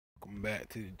Welcome back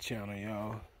to the channel,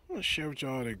 y'all. I'm gonna share with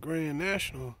y'all that Grand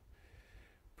National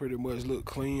pretty much look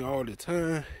clean all the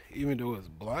time, even though it's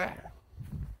black.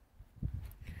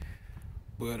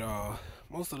 But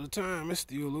most of the time it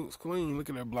still looks clean. Look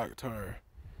at that black tire.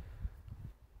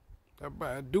 That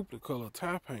bad duplicate color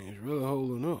tire paint is really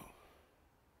holding up.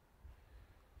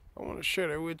 I want to share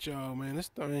that with y'all, man.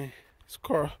 This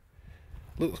car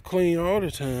looks clean all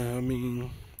the time. I mean,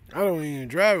 I don't even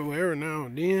drive it every now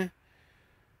and then,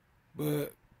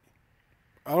 but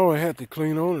I don't have to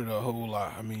clean on it a whole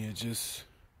lot. I mean,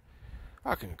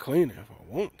 I can clean it if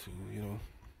I want to, you know.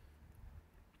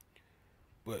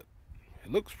 But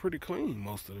it looks pretty clean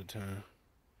most of the time.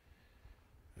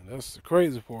 And that's the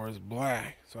crazy part, it's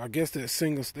black. So I guess that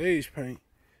single stage paint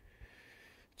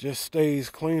just stays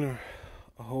cleaner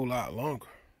a whole lot longer.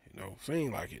 You know,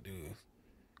 seems like it does.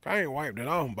 I ain't wiped it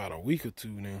off in about a week or two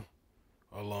now,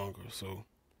 or longer, so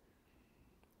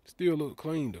still look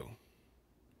clean though.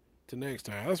 Till next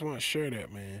time, I just want to share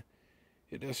that, man.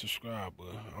 Hit that subscribe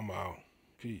button. I'm out.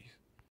 Peace.